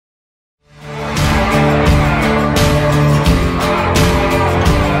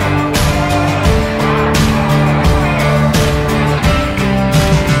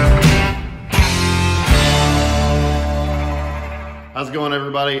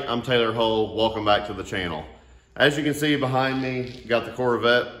everybody, I'm Taylor Hull. Welcome back to the channel. As you can see behind me, got the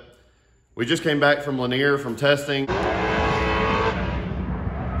Corvette. We just came back from Lanier from testing.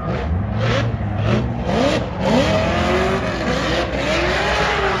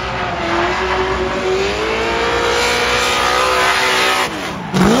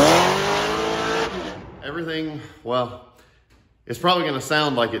 Everything, well, it's probably going to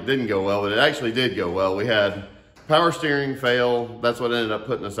sound like it didn't go well, but it actually did go well. We had power steering fail. That's what ended up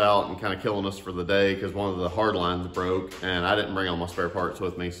putting us out and kind of killing us for the day because one of the hard lines broke and I didn't bring all my spare parts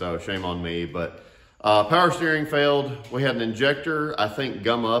with me, so shame on me. But power steering failed. We had an injector, I think,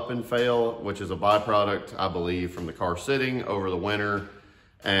 gum up and fail, which is a byproduct, I believe, from the car sitting over the winter,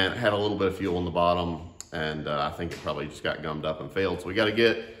 and had a little bit of fuel in the bottom, and I think it probably just got gummed up and failed. So we got to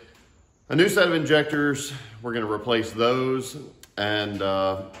get a new set of injectors. We're going to replace those. And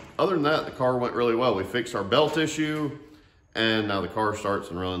other than that, the car went really well. We fixed our belt issue, and now the car starts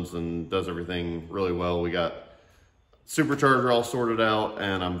and runs and does everything really well. We got supercharger all sorted out,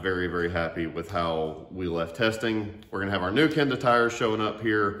 and I'm very, very happy with how we left testing. We're gonna have our new Kenda tires showing up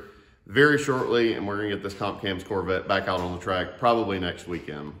here very shortly, and we're gonna get this Comp Cam's Corvette back out on the track probably next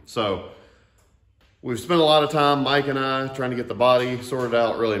weekend. So we've spent a lot of time, Mike and I, trying to get the body sorted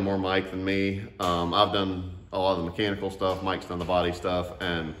out, really more Mike than me. I've done a lot of the mechanical stuff, Mike's done the body stuff,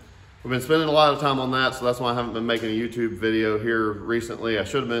 and we've been spending a lot of time on that, so that's why I haven't been making a YouTube video here recently. I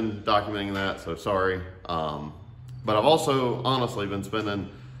should have been documenting that, so sorry. But I've also honestly been spending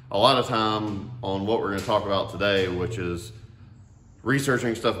a lot of time on what we're gonna talk about today, which is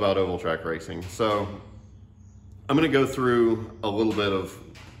researching stuff about oval track racing. So I'm gonna go through a little bit of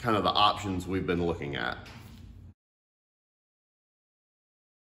kind of the options we've been looking at.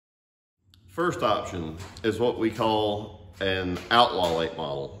 First option is what we call an outlaw late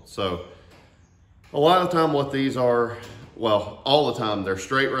model. So a lot of the time what these are, well, all the time, they're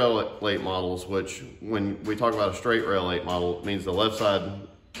straight rail late models, which when we talk about a straight rail late model, it means the left side,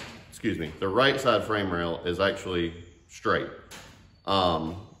 excuse me, the right side frame rail is actually straight.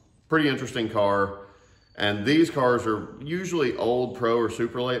 Pretty interesting car. And these cars are usually old pro or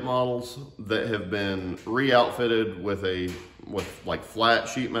super late models that have been re-outfitted with like flat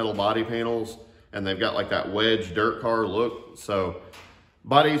sheet metal body panels, and they've got like that wedge dirt car look. So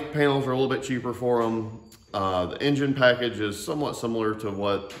body panels are a little bit cheaper for them. The engine package is somewhat similar to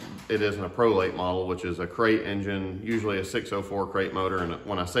what it is in a pro late model, which is a crate engine, usually a 604 crate motor. And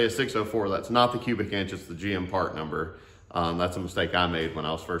when I say a 604, that's not the cubic inch, it's the GM part number. That's a mistake I made when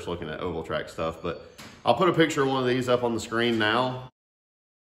I was first looking at oval track stuff, but I'll put a picture of one of these up on the screen now.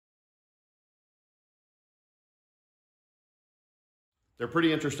 They're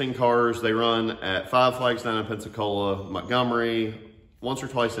pretty interesting cars. They run at 5 Flags down in Pensacola, Montgomery, once or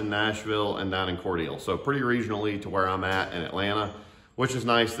twice in Nashville, and down in Cordele. So pretty regionally to where I'm at in Atlanta, which is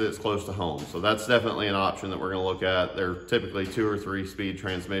nice that it's close to home. So that's definitely an option that we're gonna look at. They're typically 2 or 3 speed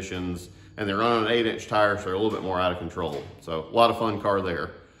transmissions, and they run on an 8-inch tire, so they're a little bit more out of control. So a lot of fun car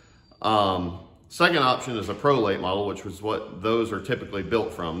there. Second option is a pro late model, which is what those are typically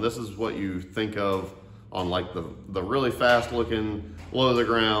built from. This is what you think of on like the really fast looking, low to the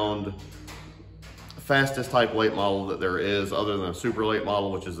ground, fastest type late model that there is, other than a super late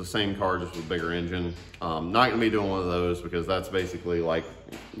model, which is the same car just with a bigger engine. Not gonna be doing one of those because that's basically like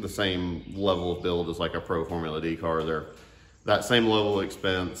the same level of build as like a pro Formula D car. They're that same level of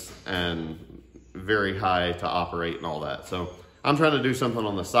expense and very high to operate and all that. So I'm trying to do something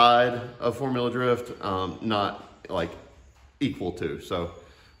on the side of Formula Drift, not like equal to. So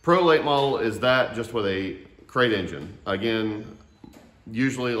pro late model is that, just with a crate engine. Again,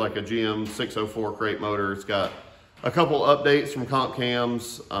 usually like a GM 604 crate motor. It's got a couple updates from Comp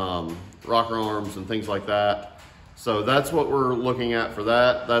Cam's, rocker arms and things like that. So that's what we're looking at for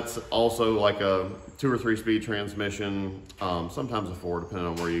that. That's also like a 2 or 3 speed transmission, sometimes a 4 depending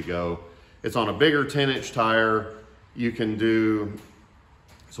on where you go. It's on a bigger 10-inch tire. You can do,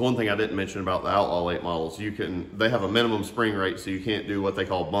 so one thing I didn't mention about the outlaw late models, they have a minimum spring rate, so you can't do what they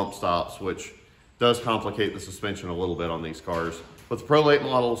call bump stops, which does complicate the suspension a little bit on these cars. With the pro late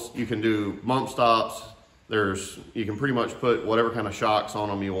models, you can do bump stops. You can pretty much put whatever kind of shocks on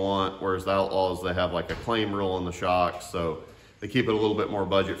them you want, whereas the outlaws, they have like a claim rule in the shocks, so they keep it a little bit more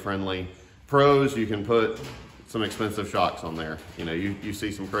budget friendly. Pros, you can put some expensive shocks on there. You know, you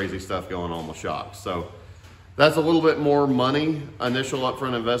see some crazy stuff going on with shocks. So that's a little bit more money, initial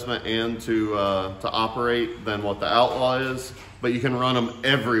upfront investment, and to operate than what the outlaw is, but you can run them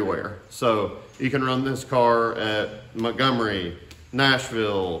everywhere. So you can run this car at Montgomery,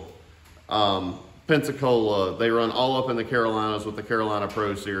 Nashville, Pensacola. They run all up in the Carolinas with the Carolina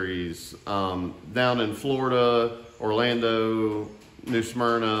Pro Series. Down in Florida, Orlando, New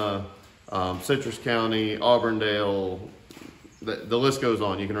Smyrna, Citrus County, Auburndale, the list goes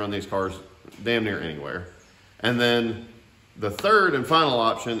on. You can run these cars damn near anywhere. And then the third and final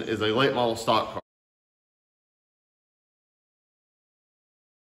option is a late model stock car.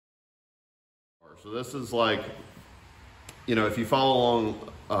 So this is like, you know, if you follow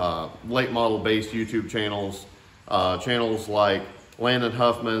along late model based YouTube channels, channels like Landon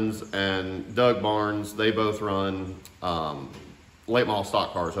Huffman's and Doug Barnes, they both run late model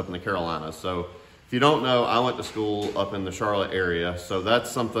stock cars up in the Carolinas. So if you don't know, I went to school up in the Charlotte area. So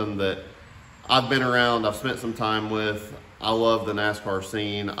that's something that I've been around, I've spent some time with. I love the NASCAR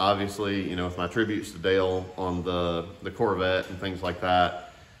scene, obviously, you know, with my tributes to Dale on the Corvette and things like that.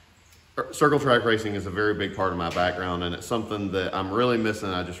 Circle track racing is a very big part of my background, and it's something that I'm really missing.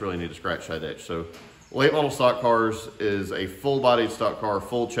 I just really need to scratch that itch. So late model stock cars is a full-bodied stock car,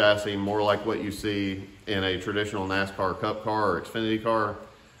 full chassis, more like what you see in a traditional NASCAR Cup car or Xfinity car.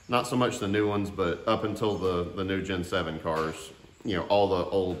 Not so much the new ones, but up until the new Gen 7 cars, you know, all the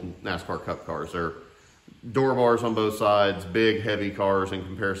old NASCAR Cup cars. They're door bars on both sides, big, heavy cars in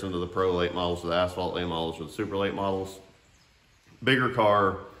comparison to the pro late models, the asphalt late models, or the super late models. Bigger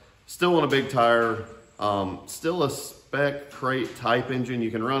car, still on a big tire, still a spec crate type engine.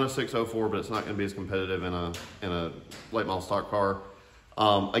 You can run a 604, but it's not going to be as competitive in a late model stock car.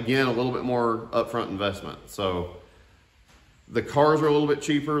 Again, a little bit more upfront investment. So the cars are a little bit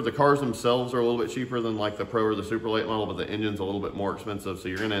cheaper. The cars themselves are a little bit cheaper than like the pro or the super late model, but the engine's a little bit more expensive. So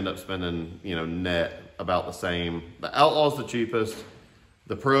you're going to end up spending, you know, net about the same. The Outlaw's the cheapest.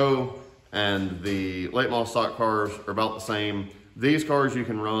 The pro and the late model stock cars are about the same. These cars you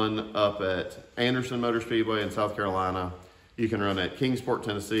can run up at Anderson Motor Speedway in South Carolina. You can run at Kingsport,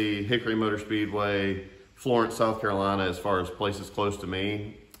 Tennessee, Hickory Motor Speedway, Florence, South Carolina, as far as places close to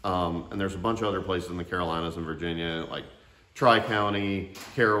me. And there's a bunch of other places in the Carolinas and Virginia, like Tri-County,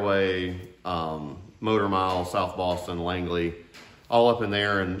 Caraway, Motor Mile, South Boston, Langley, all up in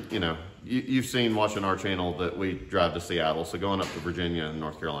there. And, you know, you've seen watching our channel that we drive to Seattle. So going up to Virginia and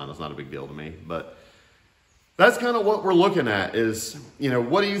North Carolina is not a big deal to me. But that's kind of what we're looking at is, you know,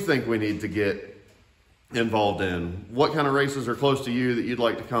 what do you think we need to get involved in? What kind of races are close to you that you'd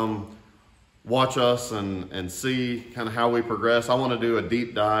like to come watch us and see kind of how we progress? I want to do a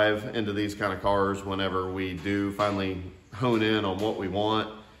deep dive into these kind of cars whenever we do finally hone in on what we want,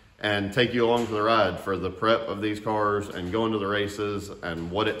 and take you along for the ride for the prep of these cars and going to the races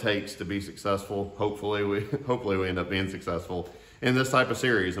and what it takes to be successful. Hopefully we end up being successful in this type of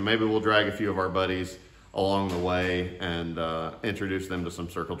series, and maybe we'll drag a few of our buddies along the way and introduce them to some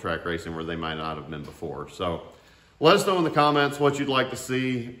circle track racing where they might not have been before. So let us know in the comments what you'd like to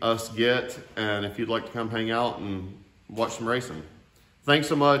see us get, and if you'd like to come hang out and watch some racing. Thanks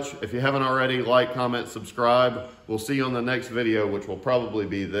so much. If you haven't already, like, comment, subscribe. We'll see you on the next video, which will probably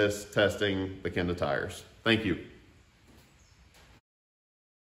be this testing the Kenda tires. Thank you.